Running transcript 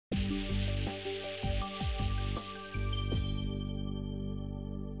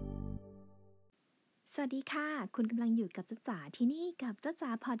วัสดีค่ะคุณกำลังอยู่กับจ๊ะจ๋าที่นี่กับจ๊ะจ๋า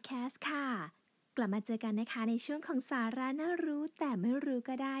พอดแคสต์ค่ะกลับมาเจอกันนะคะในช่วงของสาระน่ารู้แต่ไม่รู้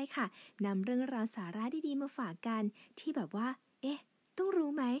ก็ได้ค่ะนำเรื่องราวสาระดีๆมาฝากกันที่แบบว่าต้องรู้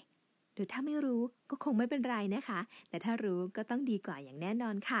ไหมหรือถ้าไม่รู้ก็คงไม่เป็นไรนะคะแต่ถ้ารู้ก็ต้องดีกว่าอย่างแน่นอ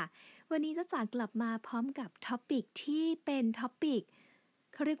นค่ะวันนี้จ๊ะจ๋ากลับมาพร้อมกับท็อปิกที่เป็นท็อปิก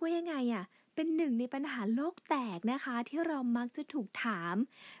เขาเรียกว่ายังไงอะเป็นหนึ่งในปัญหาโลกแตกนะคะที่เรามักจะถูกถาม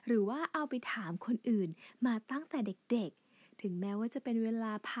หรือว่าเอาไปถามคนอื่นมาตั้งแต่เด็กๆถึงแม้ว่าจะเป็นเวล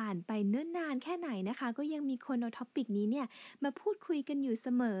าผ่านไปเนิ่นนานแค่ไหนนะคะก็ยังมีคนเอาท็อปิกนี้เนี่ยมาพูดคุยกันอยู่เส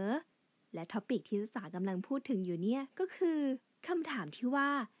มอและท็อปิกที่สากำลังพูดถึงอยู่เนี่ยก็คือคำถามที่ว่า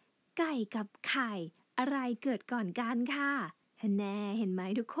ไก่กับไข่อะไรเกิดก่อนกันค่ะแน่เห็นไหม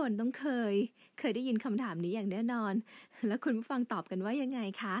ทุกคนต้องเคยได้ยินคำถามนี้อย่างแน่นอนแล้วคุณผู้ฟังตอบกันว่ายังไง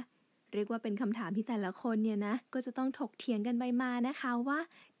คะเรียกว่าเป็นคำถามที่แต่ละคนเนี่ยนะก็จะต้องถกเถียงกันไปมานะคะว่า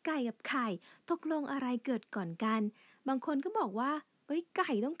ไก่กับไข่ตกลงอะไรเกิดก่อนกันบางคนก็บอกว่าไ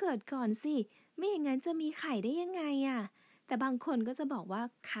ก่ต้องเกิดก่อนสิไม่อย่างนั้นจะมีไข่ได้ยังไงอะแต่บางคนก็จะบอกว่า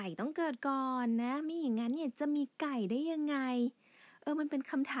ไข่ต้องเกิดก่อนนะไม่อย่างนั้นเนี่ยจะมีไก่ได้ยังไงมันเป็น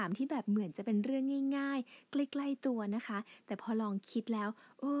คำถามที่แบบเหมือนจะเป็นเรื่องง่ายๆใกล้ๆตัวนะคะแต่พอลองคิดแล้ว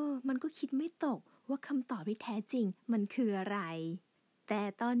มันก็คิดไม่ตกว่าคำตอบที่แท้จริงมันคืออะไรแต่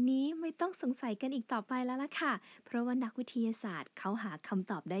ตอนนี้ไม่ต้องสงสัยกันอีกต่อไปแล้วล่ะค่ะเพราะว่านักวิทยาศาสตร์เขาหาค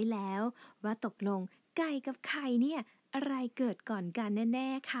ำตอบได้แล้วว่าตกลงไก่กับไข่เนี่ยอะไรเกิดก่อนกันแน่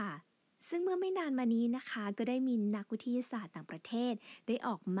ๆค่ะซึ่งเมื่อไม่นานมานี้นะคะก็ได้มีนักวิทยาศาสตร์ต่างประเทศได้อ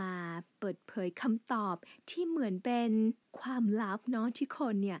อกมาเปิดเผยคำตอบที่เหมือนเป็นความลับเนาะที่ค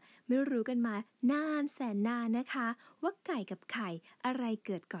นเนี่ยไม่รู้กันมานานแสนนานนะคะว่าไก่กับไข่อะไรเ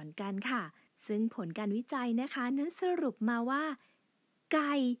กิดก่อนกันค่ะซึ่งผลการวิจัยนะคะนั้นสรุปมาว่าไ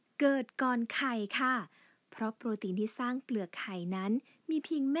ก่เกิดก่อนไข่ค่ะเพราะโปรตีนที่สร้างเปลือกไข่นั้นมีเ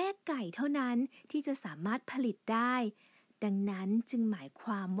พียงแม่ไก่เท่านั้นที่จะสามารถผลิตได้ดังนั้นจึงหมายคว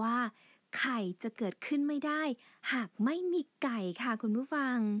ามว่าไข่จะเกิดขึ้นไม่ได้หากไม่มีไก่ค่ะคุณผู้ฟั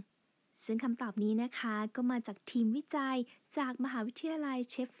งซึ่งคำตอบนี้นะคะก็มาจากทีมวิจัยจากมหาวิทยาลัย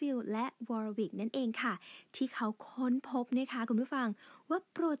เชฟฟิลด์และวอร์วิกนั่นเองค่ะที่เขาค้นพบนะคะคุณผู้ฟังว่า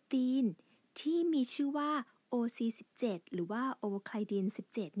โปรตีนที่มีชื่อว่า OC17 หรือว่าโอไคลดิน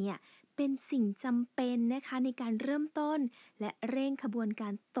17เนี่ยเป็นสิ่งจำเป็นนะคะในการเริ่มต้นและเร่งขบวนกา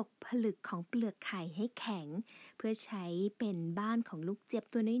รตกผลึกของเปลือกไข่ให้แข็งเพื่อใช้เป็นบ้านของลูกเจี๊ยบ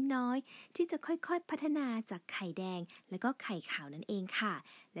ตัวน้อยๆที่จะค่อยๆพัฒนาจากไข่แดงและก็ไข่ขาวนั่นเองค่ะ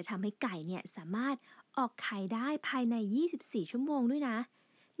และทำให้ไก่เนี่ยสามารถออกไข่ได้ภายใน24ชั่วโมงด้วยนะ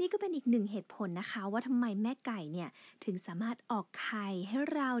นี่ก็เป็นอีกหนึ่งเหตุผลนะคะว่าทำไมแม่ไก่เนี่ยถึงสามารถออกไข่ให้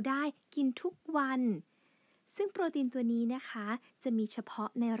เราได้กินทุกวันซึ่งโปรตีนตัวนี้นะคะจะมีเฉพาะ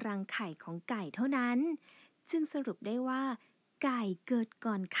ในรังไข่ของไก่เท่านั้นจึงสรุปได้ว่าไก่เกิด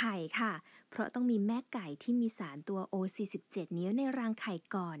ก่อนไข่ค่ะเพราะต้องมีแม่ไก่ที่มีสารตัว OC17 นี้ในรังไข่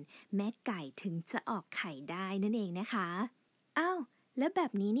ก่อนแม่ไก่ถึงจะออกไข่ได้นั่นเองนะคะแล้วแบ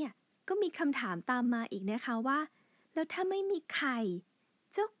บนี้เนี่ยก็มีคำถามตามมาอีกนะคะว่าแล้วถ้าไม่มีไข่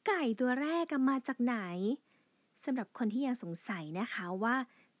เจ้าไก่ตัวแรกมาจากไหนสำหรับคนที่ยังสงสัยนะคะว่า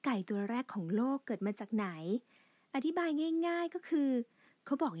ไก่ตัวแรกของโลกเกิดมาจากไหนอธิบายง่ายๆก็คือเข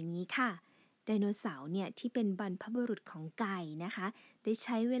าบอกอย่างนี้ค่ะไดโนเสาร์เนี่ยที่เป็นบรรพบุรุษของไก่นะคะได้ใ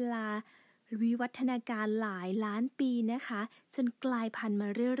ช้เวลาวิวัฒนาการหลายล้านปีนะคะจนกลายพันธุ์มา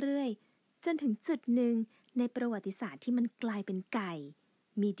เรื่อยๆจนถึงจุดหนึ่งในประวัติศาสตร์ที่มันกลายเป็นไก่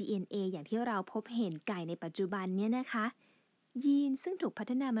มี DNA อย่างที่เราพบเห็นไก่ในปัจจุบันเนี่ยนะคะยีนซึ่งถูกพั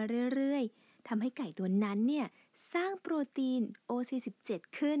ฒนามาเรื่อยๆทำให้ไก่ตัวนั้นเนี่ยสร้างโปรตีน OC17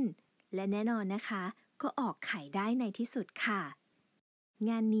 ขึ้นและแน่นอนนะคะก็ออกไข่ได้ในที่สุดค่ะ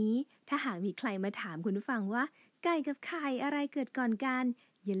งานนี้ถ้าหากมีใครมาถามคุณผู้ฟังว่าไก่กับไข่อะไรเกิดก่อนกัน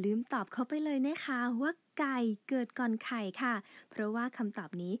อย่าลืมตอบเขาไปเลยนะคะว่าไก่เกิดก่อนไข่ค่ะเพราะว่าคำตอบ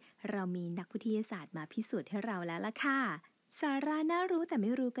นี้เรามีนักวิทยาศาสตร์มาพิสูจน์ให้เราแล้วล่ะค่ะสาระน่ารู้แต่ไ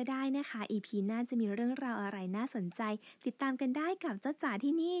ม่รู้ก็ได้นะคะ EP หน้าจะมีเรื่องราวอะไรน่าสนใจติดตามกันได้กับจ๊ะจ๋า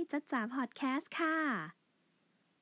ที่นี่จ๊ะจ๋าพอดแคสต์ค่ะ